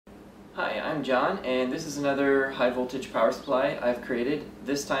Hi, I'm John, and this is another high voltage power supply I've created,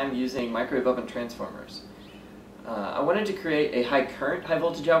 this time using microwave oven transformers. I wanted to create a high current high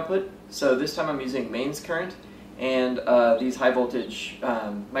voltage output, so this time I'm using mains current and these high voltage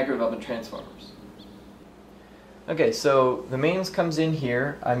microwave oven transformers. Okay, so the mains comes in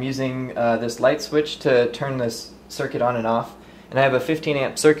here. I'm using this light switch to turn this circuit on and off, and I have a 15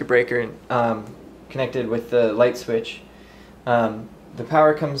 amp circuit breaker connected with the light switch. The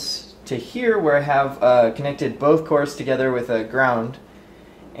power comes to here where I have connected both cores together with a ground,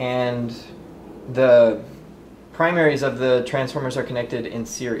 and the primaries of the transformers are connected in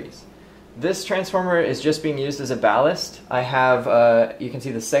series. This transformer is just being used as a ballast. I have, you can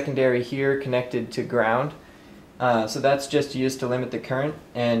see the secondary here connected to ground, so that's just used to limit the current,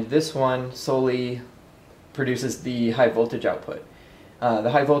 and this one solely produces the high voltage output.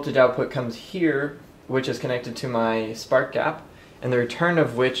 The high voltage output comes here, which is connected to my spark gap, and the return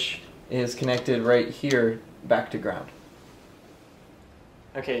of which is connected right here back to ground.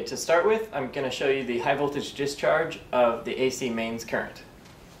 Okay, to start with, I'm going to show you the high voltage discharge of the AC mains current.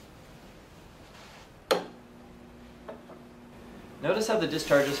 Notice how the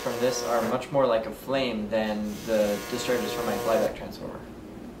discharges from this are much more like a flame than the discharges from my flyback transformer.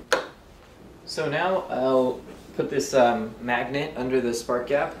 So now I'll put this magnet under the spark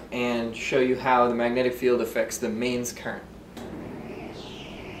gap and show you how the magnetic field affects the mains current.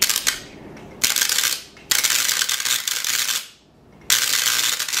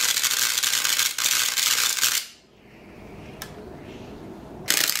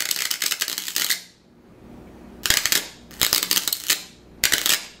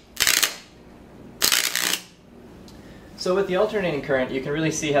 So with the alternating current, you can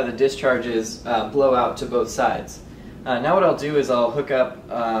really see how the discharges blow out to both sides. Now what I'll do is I'll hook up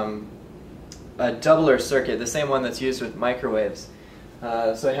a doubler circuit, the same one that's used with microwaves.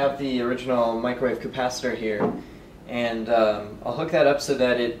 So I have the original microwave capacitor here, and I'll hook that up so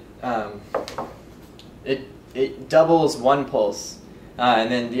that it doubles one pulse,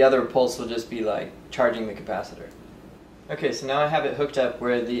 and then the other pulse will just be like charging the capacitor. Okay, so now I have it hooked up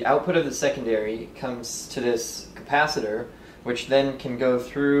where the output of the secondary comes to this capacitor, which then can go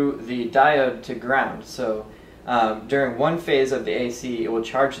through the diode to ground. So during one phase of the AC, it will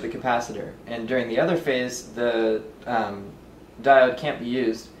charge the capacitor, and during the other phase, the diode can't be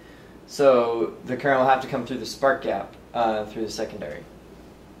used, so the current will have to come through the spark gap through the secondary.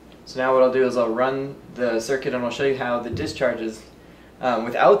 So now what I'll do is I'll run the circuit, and I'll show you how the discharges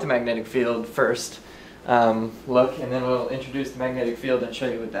without the magnetic field first look, and then we'll introduce the magnetic field and show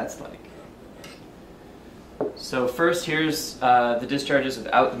you what that's like. So first, here's the discharges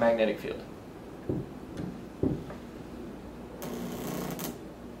without the magnetic field.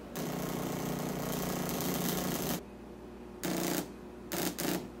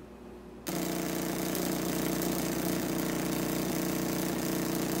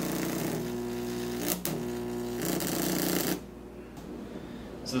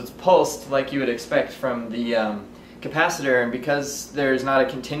 So it's pulsed like you would expect from the capacitor, and because there's not a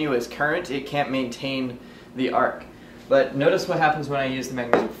continuous current, it can't maintain the arc. But notice what happens when I use the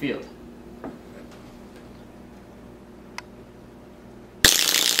magnetic field.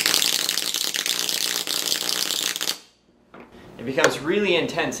 It becomes really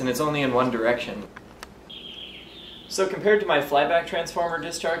intense, and it's only in one direction. So compared to my flyback transformer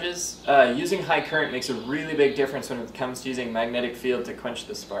discharges, using high current makes a really big difference when it comes to using magnetic field to quench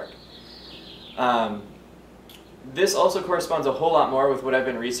the spark. This also corresponds a whole lot more with what I've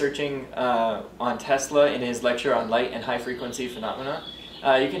been researching on Tesla in his lecture on light and high frequency phenomena.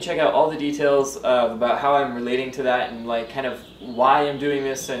 You can check out all the details about how I'm relating to that and like kind of why I'm doing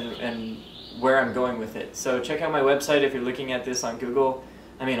this and where I'm going with it. So check out my website if you're looking at this on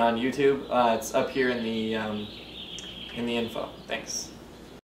on YouTube. It's up here in the info. Thanks.